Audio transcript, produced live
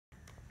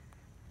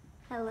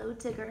Hello,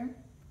 Tigger.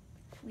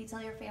 We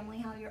tell your family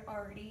how you're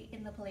already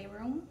in the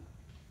playroom.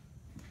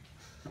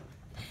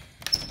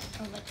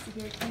 Alexa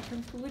here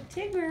taking food with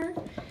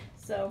Tigger.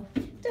 So,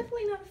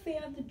 definitely not a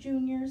fan of the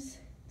juniors.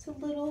 It's a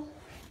little,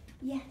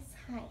 yes,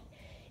 hi.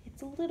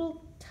 It's a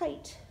little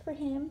tight for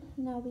him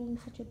now being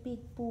such a big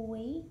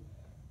boy.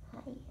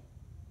 Hi.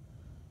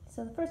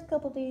 So the first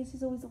couple days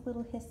he's always a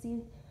little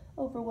hissy,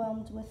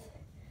 overwhelmed with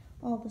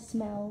all the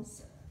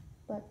smells.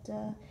 But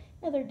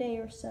another day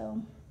or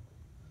so,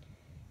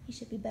 he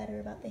should be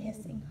better about the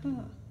hissing,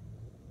 huh?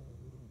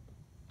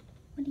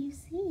 What do you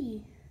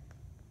see?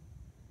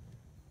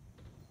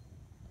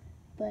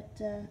 But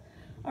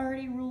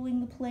already ruling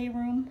the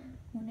playroom.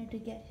 Wanted to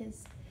get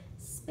his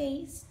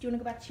space. Do you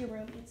want to go back to your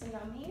room, eat some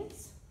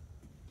gummies?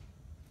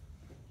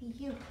 Hey,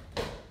 you.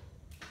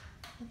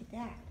 Look at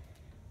that.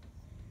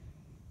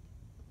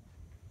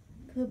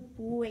 Good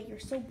boy. You're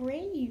so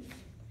brave.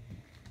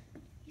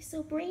 You're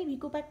so brave. You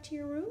go back to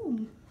your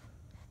room.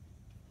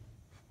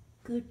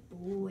 Good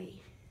boy.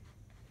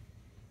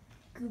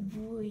 Good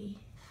boy.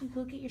 You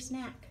go get your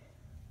snack.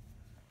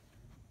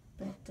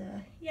 But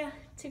yeah,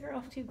 Tigger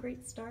off to a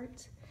great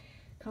start.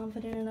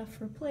 Confident enough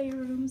for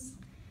playrooms.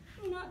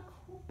 Not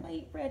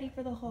quite ready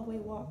for the hallway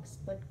walks,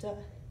 but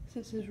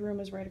since his room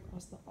is right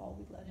across the hall,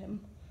 we let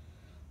him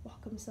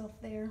walk himself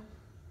there.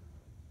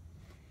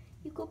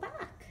 You go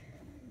back.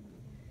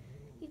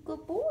 You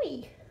good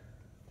boy.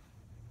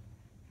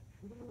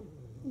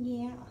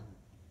 Yeah.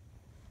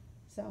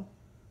 So,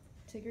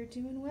 Tigger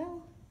doing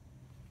well.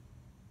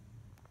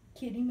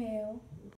 Kitty mail.